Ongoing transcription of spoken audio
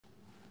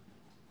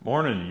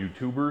Morning,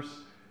 YouTubers.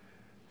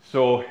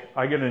 So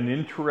I got an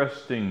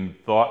interesting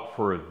thought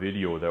for a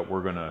video that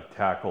we're going to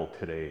tackle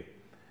today.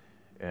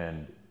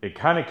 And it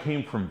kind of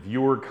came from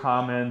viewer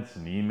comments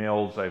and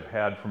emails I've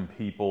had from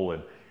people.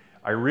 And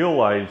I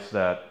realized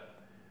that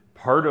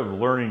part of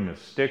learning to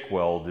stick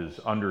weld is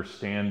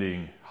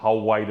understanding how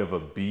wide of a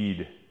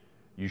bead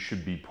you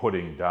should be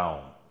putting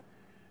down.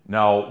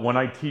 Now, when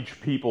I teach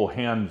people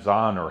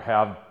hands-on or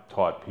have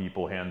taught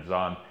people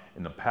hands-on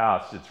in the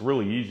past, it's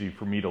really easy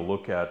for me to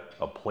look at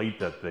a plate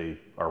that they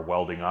are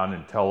welding on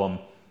and tell them,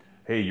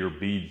 hey, your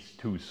bead's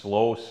too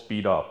slow,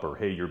 speed up, or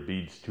hey, your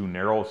bead's too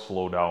narrow,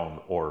 slow down,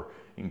 or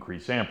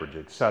increase amperage,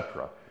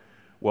 etc.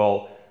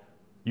 Well,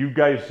 you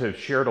guys have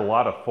shared a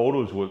lot of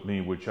photos with me,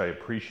 which I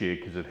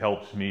appreciate because it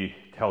helps me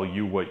tell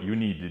you what you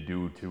need to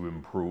do to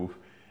improve,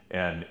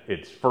 and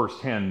it's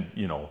firsthand,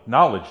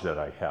 knowledge that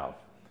I have.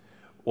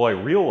 Well, I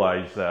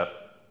realized that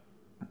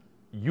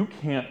you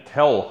can't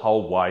tell how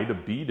wide a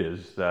bead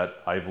is that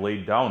I've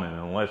laid down, and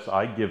unless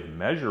I give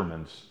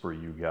measurements for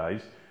you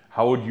guys,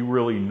 how would you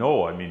really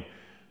know? I mean,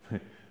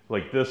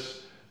 like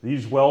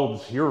these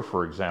welds here,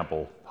 for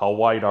example, how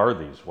wide are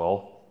these?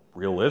 Well,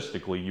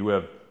 realistically, you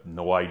have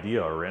no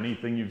idea, or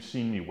anything you've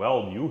seen me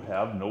weld, you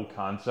have no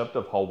concept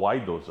of how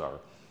wide those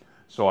are.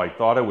 So I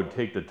thought I would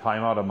take the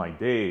time out of my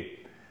day,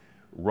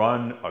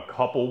 run a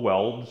couple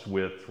welds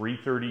with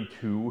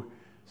 332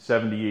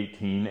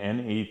 7018 and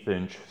 1/8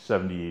 inch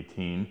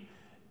 7018,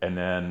 and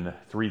then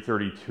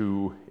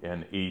 332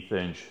 and 1/8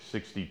 inch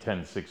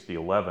 6010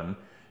 6011,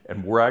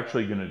 and we're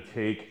actually going to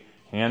take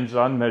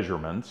hands-on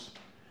measurements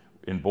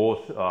in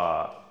both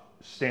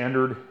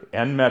standard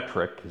and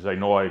metric, because I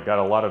know I got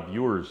a lot of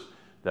viewers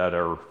that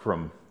are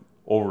from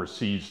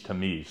overseas to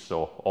me,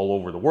 so all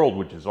over the world,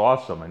 which is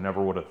awesome. I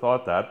never would have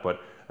thought that,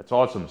 but that's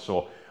awesome.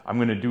 So I'm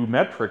going to do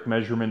metric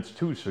measurements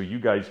too, so you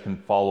guys can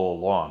follow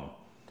along.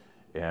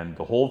 And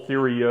the whole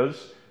theory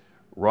is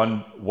run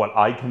what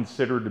I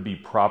consider to be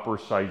proper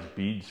size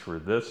beads for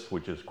this,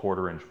 which is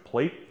 1/4 inch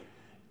plate,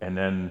 and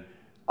then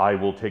I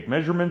will take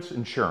measurements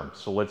and share them.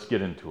 So let's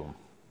get into them.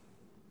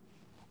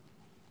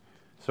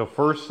 So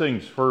first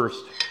things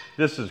first,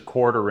 this is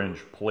 1/4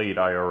 inch plate.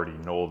 I already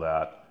know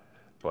that,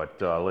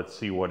 but let's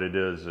see what it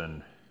is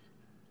in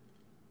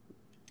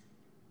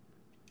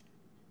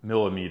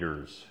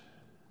millimeters.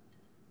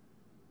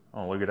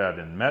 Oh, look at that.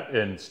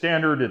 In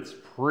standard, it's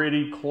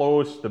pretty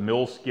close. The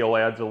mil scale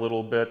adds a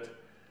little bit.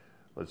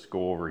 Let's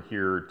go over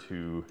here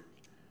to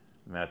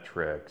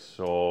metric.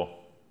 So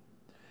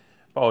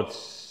about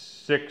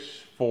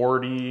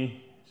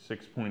 640,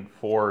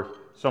 6.4,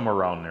 somewhere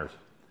around there,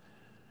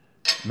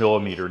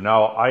 millimeter.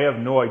 Now, I have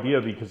no idea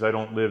because I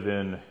don't live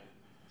in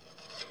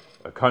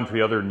a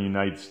country other than the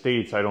United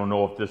States. I don't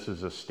know if this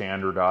is a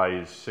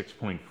standardized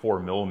 6.4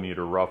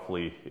 millimeter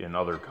roughly in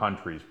other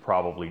countries.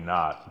 Probably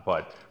not,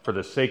 but for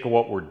the sake of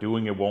what we're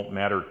doing, it won't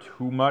matter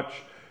too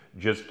much.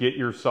 Just get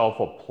yourself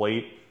a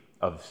plate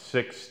of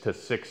 6 to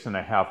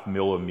 6.5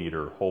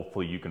 millimeter.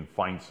 Hopefully you can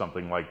find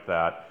something like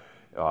that,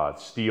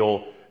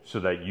 steel, so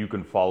that you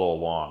can follow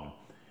along.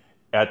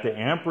 At the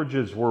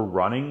amperages we're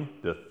running,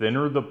 the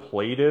thinner the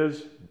plate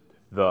is,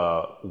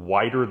 the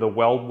wider the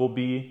weld will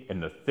be,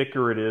 and the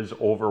thicker it is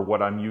over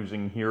what I'm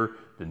using here,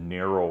 the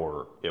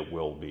narrower it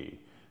will be.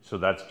 So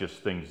that's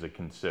just things to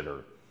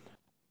consider.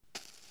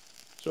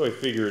 So I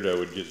figured I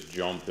would just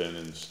jump in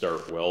and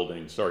start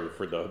welding. Sorry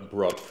for the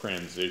abrupt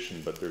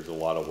transition, but there's a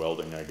lot of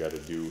welding I got to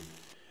do.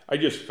 I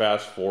just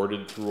fast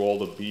forwarded through all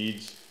the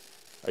beads.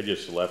 I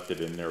just left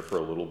it in there for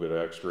a little bit of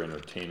extra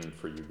entertainment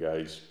for you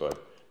guys,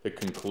 but the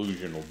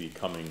conclusion will be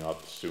coming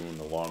up soon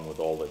along with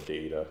all the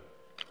data.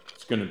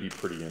 It's going to be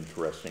pretty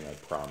interesting, I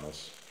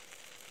promise.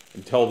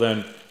 Until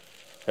then,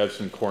 have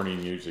some corny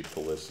music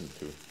to listen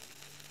to.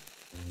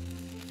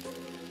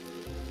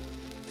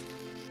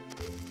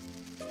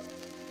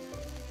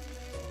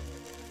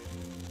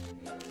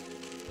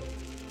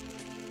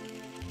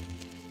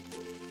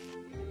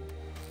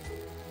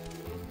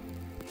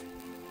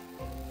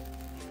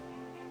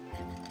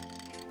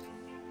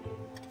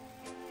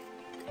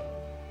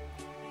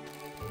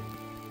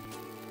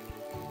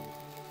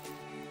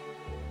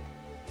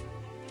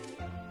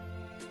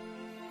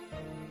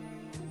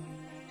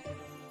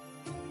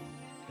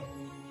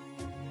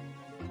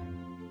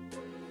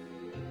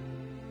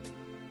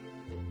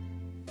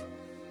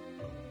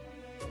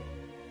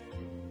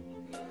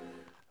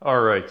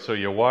 Alright, so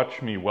you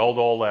watch me weld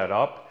all that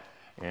up,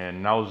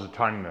 and now's the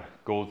time to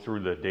go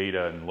through the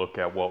data and look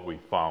at what we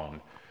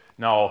found.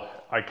 Now,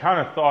 I kind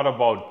of thought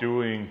about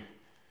doing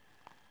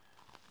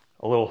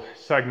a little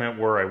segment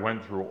where I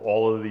went through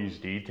all of these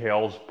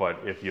details,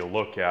 but if you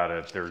look at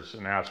it, there's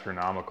an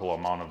astronomical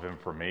amount of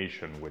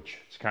information, which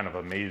is kind of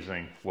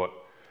amazing what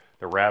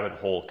the rabbit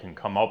hole can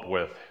come up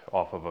with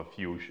off of a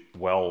few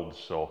welds,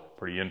 so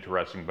pretty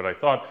interesting. But I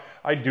thought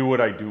I'd do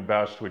what I do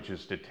best, which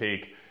is to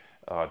take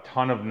a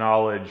ton of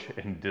knowledge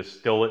and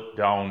distill it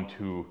down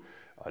to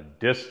a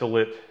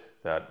distillate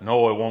that,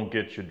 no, it won't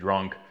get you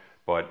drunk,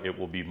 but it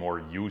will be more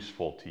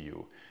useful to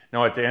you.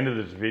 Now at the end of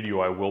this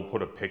video, I will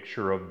put a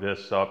picture of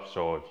this up,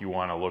 so if you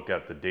want to look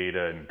at the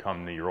data and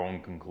come to your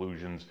own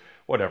conclusions,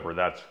 whatever,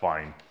 that's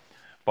fine.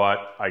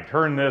 But I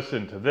turn this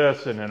into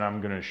this, and then I'm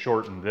going to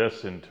shorten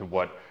this into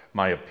what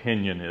my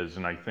opinion is,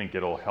 and I think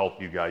it'll help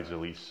you guys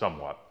at least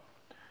somewhat.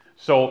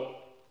 So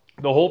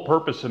the whole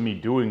purpose of me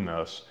doing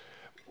this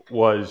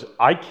was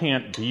I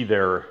can't be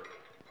there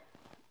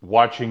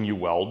watching you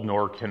weld,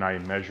 nor can I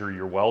measure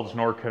your welds,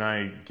 nor can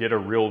I get a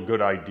real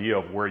good idea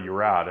of where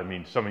you're at. I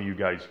mean, some of you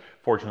guys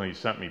fortunately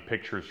sent me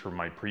pictures from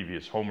my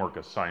previous homework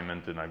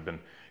assignment, and I've been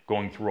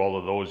going through all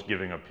of those,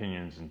 giving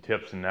opinions and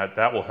tips, and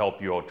that will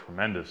help you out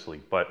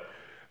tremendously. But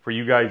for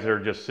you guys that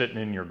are just sitting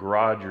in your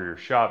garage or your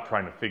shop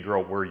trying to figure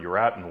out where you're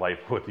at in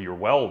life with your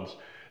welds,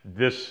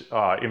 this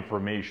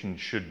information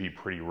should be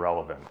pretty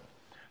relevant.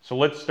 So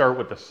let's start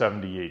with the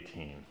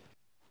 7018.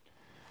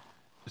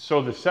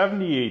 So the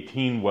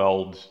 7018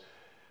 welds,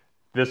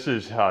 this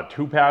is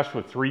 2-pass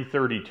with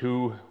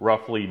 332,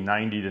 roughly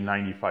 90 to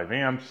 95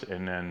 amps,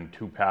 and then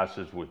 2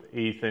 passes with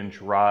 1/8"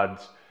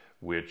 rods,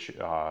 which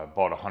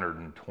about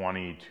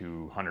 120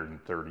 to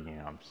 130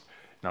 amps.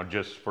 Now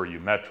just for you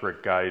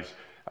metric guys,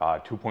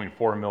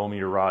 2.4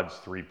 millimeter rods,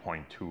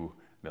 3.2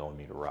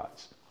 millimeter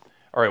rods.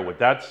 All right, with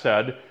that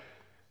said,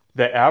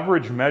 the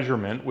average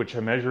measurement, which I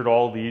measured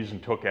all these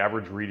and took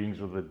average readings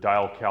with a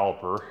dial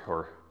caliper,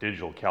 or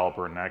digital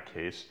caliper in that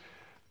case,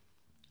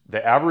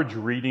 the average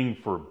reading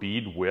for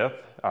bead width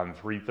on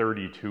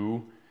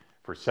 332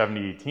 for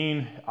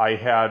 7018 I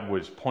had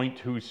was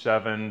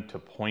 0.27 to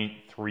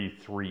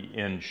 0.33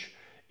 inch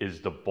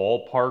is the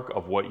ballpark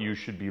of what you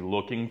should be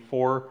looking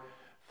for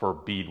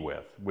bead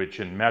width, which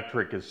in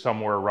metric is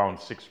somewhere around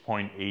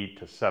 6.8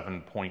 to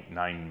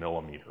 7.9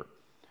 millimeter.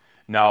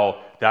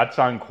 Now, that's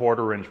on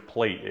 1/4"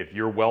 plate. If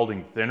you're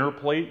welding thinner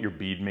plate, your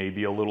bead may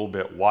be a little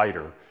bit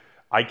wider.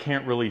 I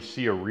can't really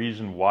see a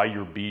reason why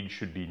your bead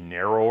should be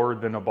narrower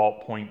than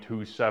about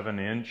 0.27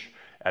 inch.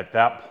 At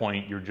that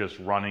point, you're just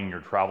running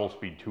your travel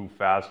speed too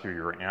fast or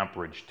your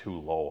amperage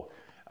too low.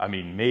 I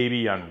mean,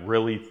 maybe on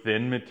really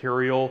thin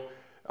material,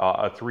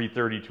 a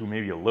 332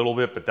 maybe a little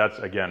bit, but that's,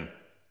 again,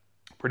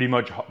 pretty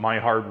much my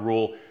hard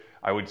rule.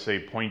 I would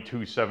say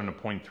 0.27 to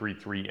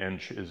 0.33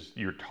 inch is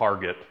your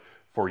target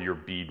for your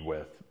bead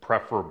width,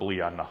 preferably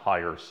on the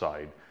higher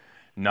side.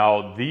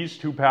 Now, these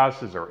 2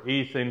 passes are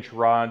 1/8"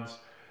 rods,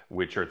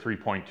 which are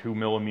 3.2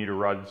 millimeter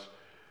rods.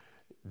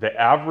 The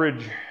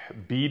average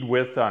bead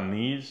width on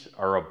these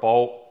are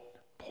about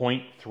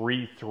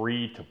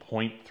 0.33 to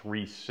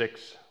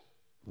 0.36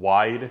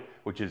 wide,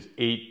 which is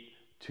 8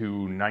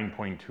 to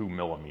 9.2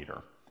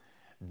 millimeter.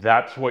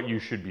 That's what you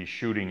should be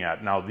shooting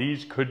at. Now,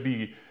 these could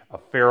be a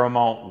fair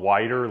amount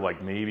wider,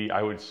 like maybe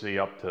I would say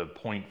up to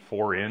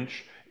 0.4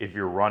 inch. If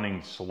you're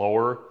running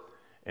slower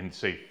and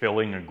say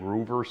filling a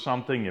groove or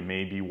something, it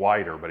may be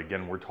wider. But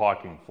again, we're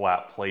talking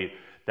flat plate.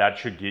 That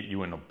should get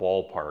you in a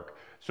ballpark.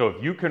 So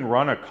if you can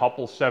run a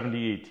couple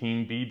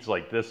 7018 beads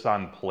like this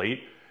on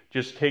plate,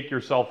 just take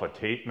yourself a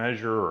tape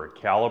measure or a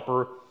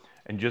caliper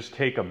and just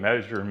take a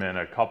measurement,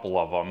 a couple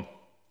of them,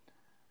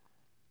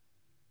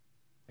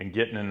 and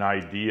getting an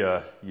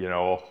idea, you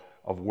know,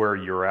 of where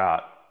you're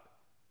at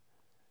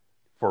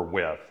for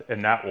width.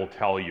 And that will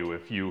tell you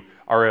if you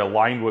are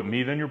aligned with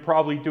me, then you're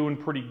probably doing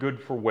pretty good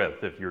for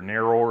width. If you're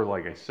narrower,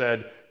 like I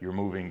said, you're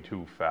moving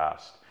too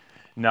fast.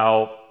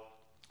 Now,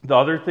 the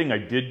other thing I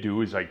did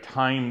do is I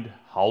timed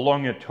how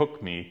long it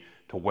took me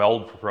to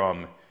weld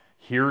from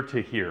here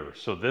to here.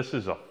 So this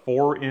is a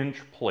 4-inch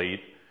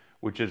plate,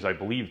 which is, I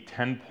believe,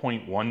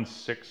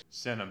 10.16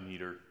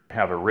 centimeter. I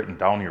have it written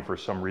down here for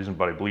some reason,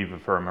 but I believe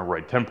if I remember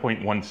right,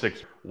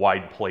 10.16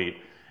 wide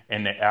plate.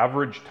 And the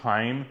average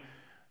time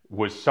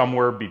was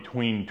somewhere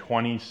between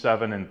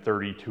 27 and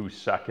 32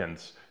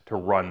 seconds to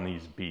run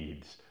these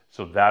beads.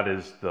 So that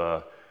is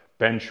the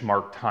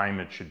benchmark time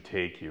it should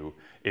take you.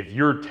 If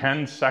you're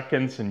 10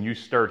 seconds and you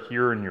start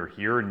here and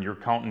you're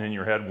counting in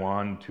your head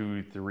 1,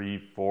 2, 3,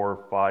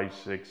 4, 5,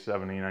 6,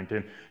 7, 8, 9,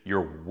 10,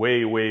 you're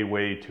way, way,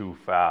 way too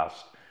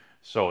fast.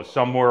 So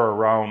somewhere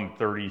around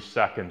 30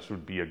 seconds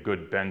would be a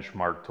good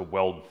benchmark to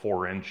weld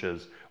 4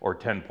 inches or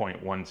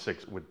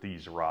 10.16 with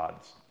these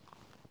rods.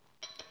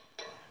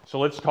 So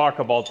let's talk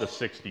about the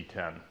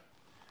 60-10.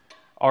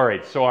 All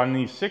right, so on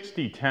these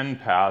 60-10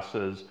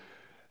 passes,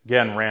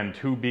 again, ran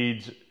 2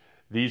 beads.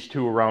 These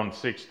 2 around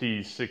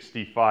 60,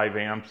 65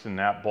 amps in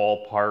that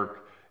ballpark,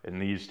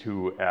 and these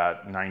 2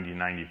 at 90,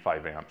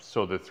 95 amps.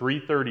 So the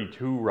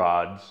 332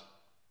 rods,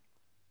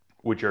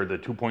 which are the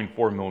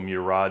 2.4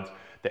 millimeter rods,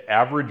 the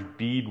average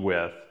bead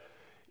width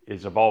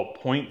is about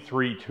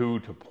 0.32 to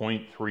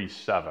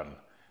 0.37.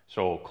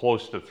 So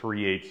close to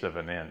 3/8 of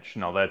an inch.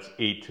 Now that's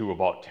 8 to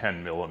about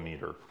 10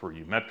 millimeter for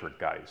you metric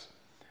guys.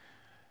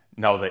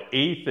 Now the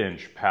 1/8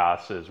 inch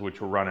passes,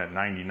 which will run at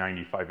 90,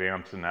 95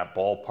 amps in that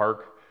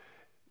ballpark,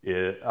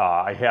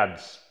 I had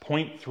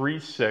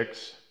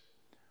 0.36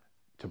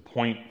 to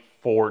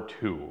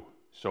 0.42.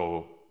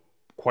 So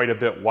quite a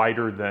bit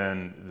wider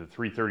than the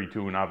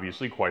 332 and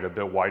obviously quite a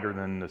bit wider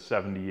than the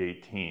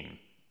 7018,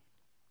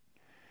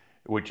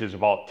 which is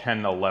about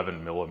 10 to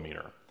 11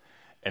 millimeter.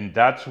 And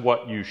that's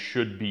what you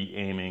should be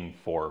aiming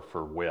for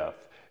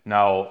width.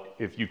 Now,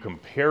 if you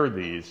compare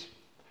these,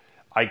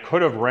 I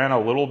could have ran a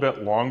little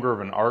bit longer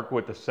of an arc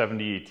with the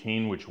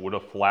 7018, which would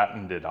have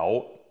flattened it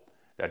out.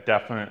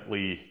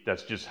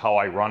 That's just how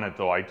I run it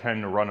though. I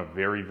tend to run a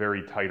very,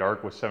 very tight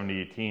arc with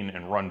 7018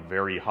 and run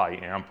very high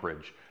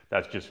amperage.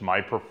 That's just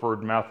my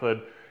preferred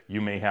method. You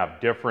may have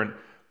different,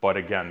 but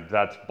again,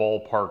 that's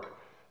ballpark.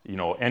 You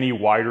know, any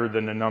wider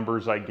than the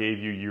numbers I gave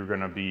you, you're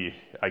gonna be,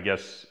 I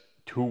guess,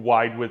 too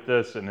wide with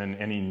this, and then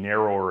any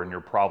narrower and you're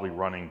probably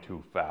running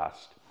too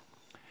fast.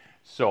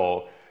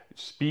 So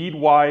speed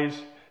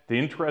wise, the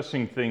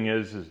interesting thing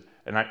is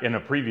and in a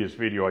previous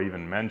video I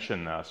even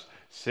mentioned this,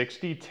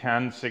 60-10,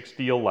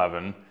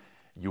 60-11,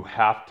 you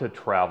have to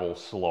travel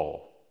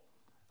slow,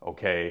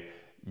 okay?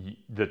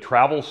 The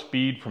travel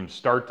speed from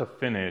start to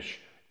finish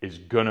is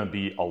gonna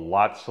be a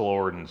lot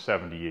slower than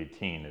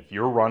 70-18. If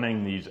you're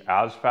running these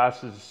as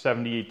fast as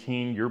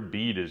 70-18, your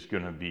bead is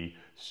gonna be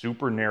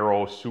super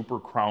narrow, super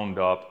crowned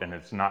up, and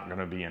it's not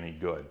gonna be any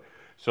good.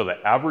 So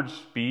the average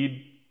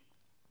speed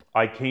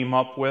I came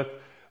up with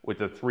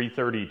the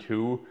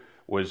 332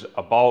 was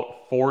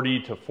about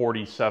 40 to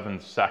 47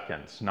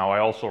 seconds. Now I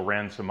also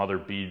ran some other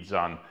beads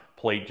on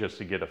plate just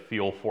to get a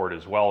feel for it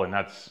as well, and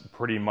that's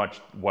pretty much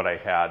what I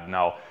had.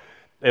 Now,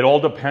 it all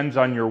depends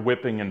on your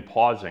whipping and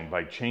pausing.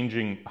 By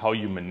changing how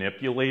you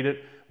manipulate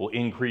it will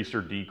increase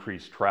or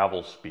decrease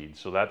travel speed.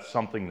 So that's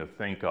something to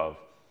think of.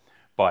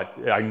 But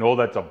I know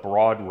that's a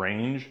broad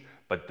range,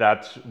 but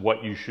that's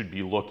what you should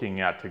be looking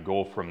at to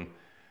go from,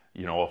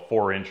 you know, a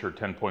 4-inch or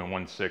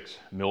 10.16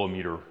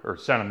 millimeter or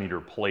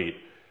centimeter plate,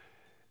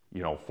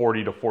 you know,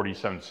 40 to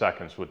 47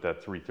 seconds with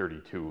that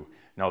 332.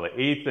 Now the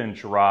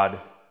 1/8-inch rod,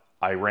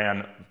 I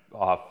ran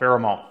a fair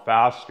amount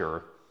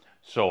faster,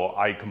 so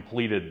I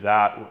completed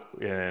that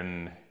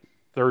in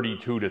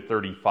 32 to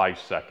 35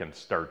 seconds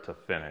start to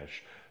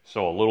finish.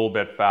 So a little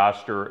bit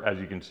faster. As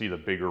you can see, the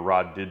bigger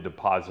rod did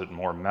deposit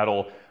more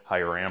metal.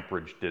 Higher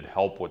amperage did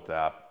help with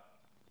that.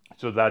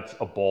 So that's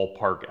a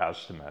ballpark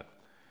estimate.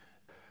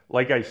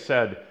 Like I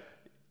said,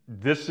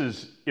 this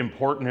is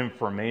important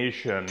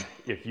information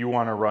if you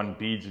want to run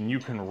beads, and you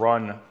can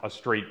run a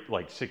straight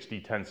like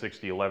 60-10,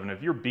 60-11.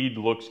 If your bead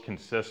looks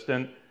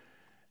consistent,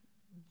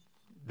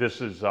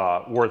 this is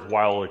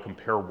worthwhile to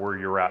compare where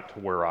you're at to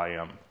where I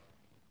am.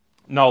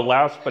 Now,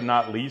 last but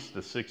not least,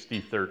 the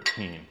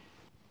 60-13.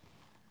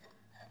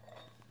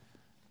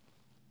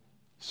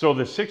 So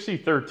the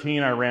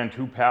 60-13, I ran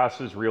 2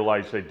 passes,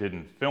 realized I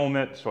didn't film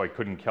it, so I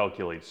couldn't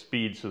calculate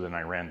speed, so then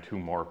I ran 2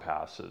 more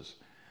passes.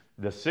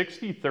 The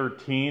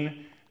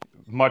 60-13,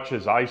 much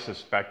as I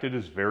suspected,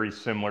 is very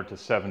similar to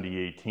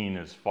 70-18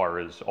 as far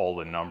as all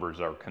the numbers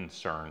are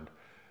concerned.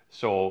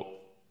 So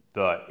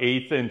the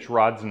 1/8-inch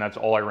rods, and that's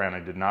all I ran. I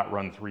did not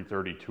run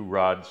 332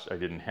 rods. I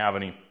didn't have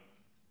any.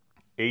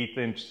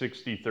 1/8-inch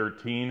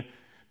 60-13,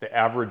 the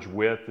average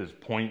width is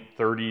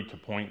 0.30 to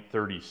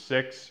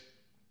 0.36.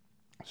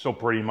 So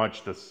pretty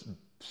much the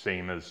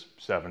same as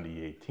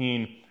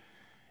 70-18.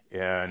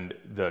 And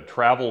the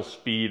travel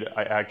speed,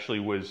 I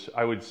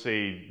would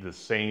say the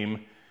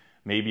same,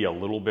 maybe a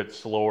little bit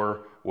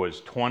slower,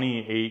 was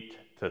 28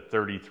 to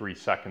 33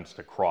 seconds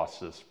to cross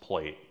this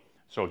plate.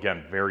 So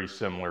again, very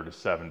similar to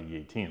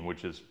 70-18,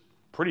 which is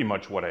pretty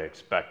much what I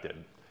expected.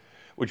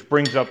 Which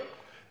brings up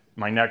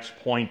my next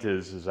point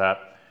is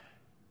that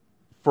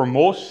for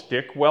most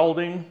stick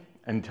welding,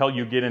 until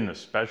you get into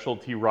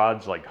specialty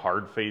rods like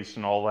hard face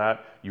and all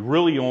that, you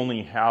really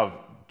only have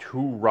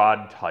 2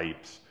 rod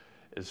types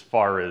as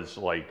far as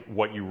like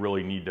what you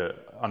really need to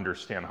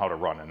understand how to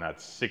run, and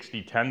that's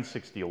 60-10,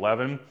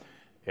 60-11,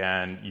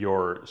 and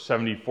your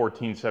 70-14,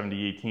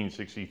 70-18,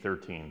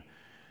 60-13.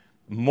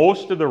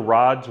 Most of the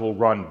rods will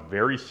run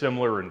very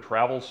similar in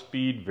travel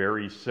speed,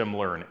 very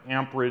similar in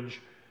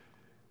amperage,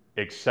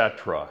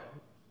 etc.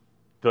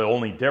 The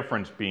only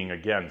difference being,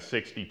 again,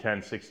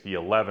 60-10,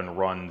 60-11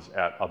 runs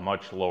at a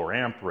much lower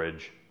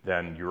amperage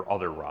than your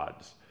other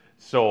rods.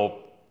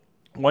 So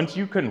once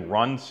you can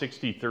run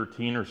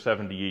 60-13 or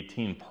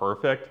 70-18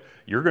 perfect,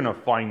 you're gonna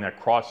find that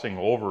crossing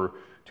over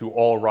to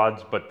all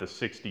rods but the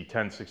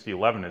 60-10,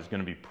 60-11 is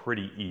gonna be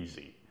pretty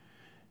easy.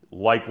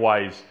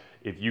 Likewise,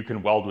 if you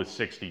can weld with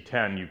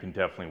 60-10, you can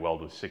definitely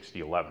weld with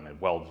 60-11. It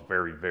welds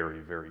very, very,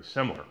 very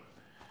similar.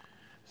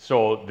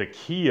 So the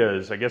key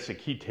is, I guess the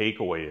key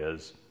takeaway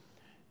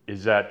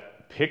is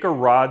that pick a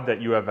rod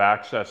that you have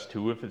access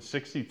to. If it's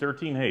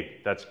 60-13, hey,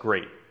 that's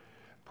great.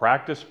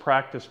 Practice,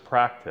 practice,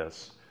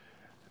 practice.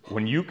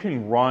 When you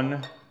can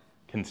run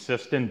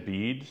consistent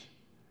beads,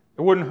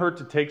 it wouldn't hurt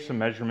to take some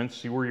measurements,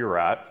 see where you're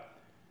at,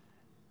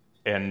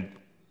 and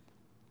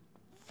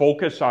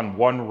focus on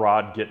one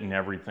rod getting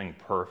everything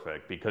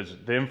perfect, because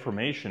the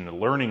information, the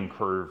learning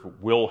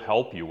curve will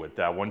help you with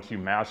that. Once you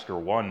master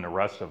one, the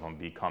rest of them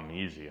become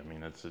easy. I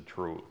mean, it's the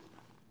truth.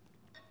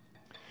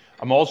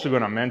 I'm also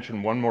going to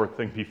mention one more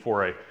thing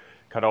before I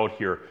cut out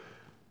here.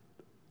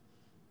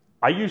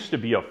 I used to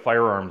be a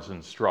firearms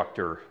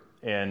instructor,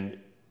 and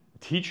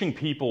teaching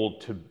people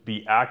to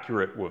be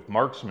accurate with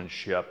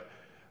marksmanship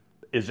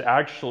is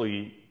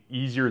actually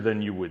easier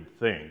than you would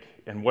think.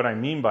 And what I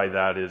mean by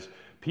that is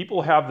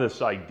people have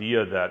this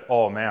idea that,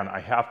 oh man, I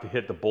have to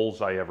hit the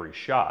bullseye every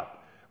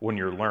shot when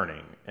you're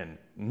learning. And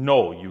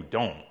no, you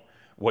don't.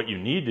 What you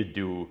need to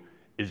do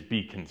is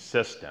be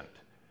consistent.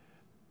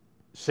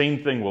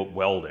 Same thing with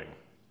welding.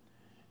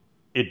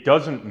 It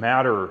doesn't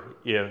matter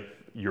if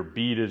your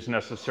bead is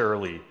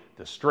necessarily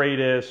the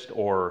straightest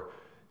or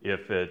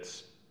if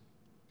it's,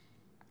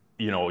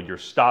 you know, your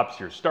stops,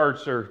 your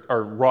starts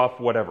are rough,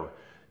 whatever.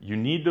 You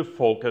need to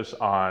focus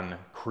on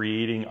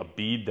creating a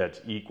bead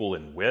that's equal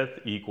in width,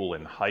 equal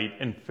in height,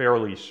 and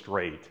fairly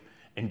straight,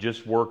 and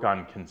just work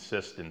on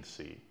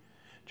consistency.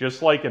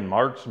 Just like in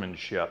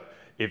marksmanship,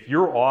 if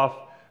you're off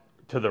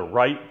to the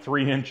right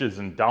 3 inches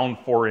and down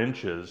 4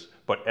 inches,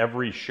 but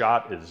every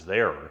shot is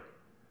there,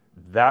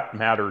 that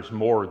matters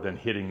more than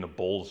hitting the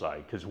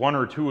bullseye. Because 1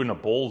 or 2 in a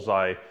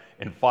bullseye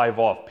and 5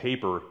 off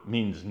paper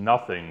means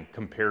nothing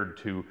compared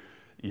to,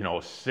 you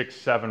know, 6,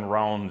 7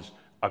 rounds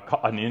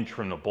an inch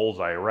from the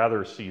bullseye. I'd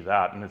rather see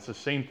that. And it's the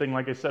same thing,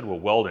 like I said,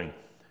 with welding.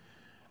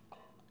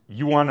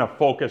 You want to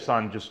focus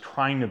on just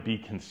trying to be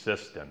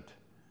consistent.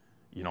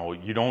 You know,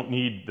 you don't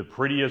need the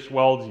prettiest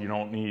welds. You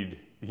don't need,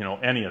 you know,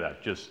 any of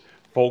that. Just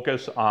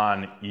focus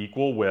on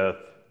equal width,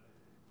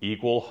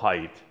 equal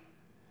height,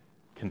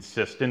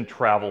 consistent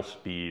travel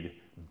speed,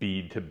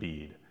 bead to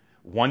bead.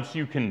 Once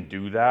you can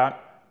do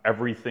that,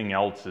 everything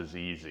else is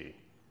easy.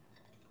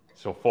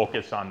 So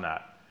focus on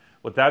that.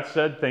 With that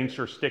said, thanks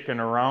for sticking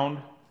around.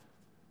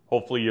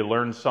 Hopefully you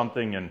learned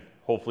something and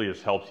hopefully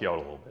this helps you out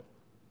a little bit.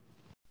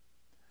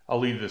 I'll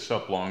leave this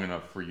up long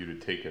enough for you to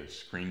take a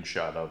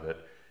screenshot of it.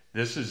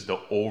 This is the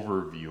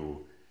overview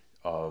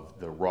of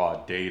the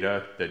raw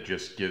data that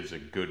just gives a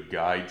good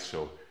guide.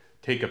 So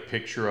take a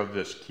picture of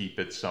this, keep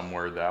it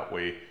somewhere. That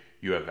way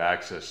you have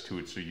access to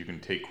it so you can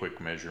take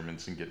quick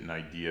measurements and get an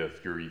idea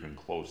if you're even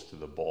close to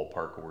the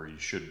ballpark of where you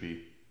should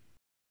be.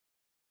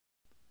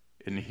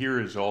 And here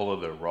is all of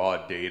the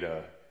raw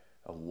data.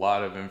 A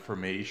lot of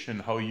information.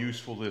 How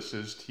useful this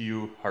is to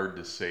you, hard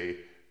to say,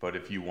 but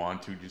if you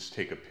want to, just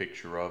take a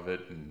picture of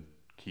it and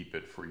keep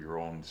it for your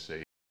own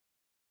sake.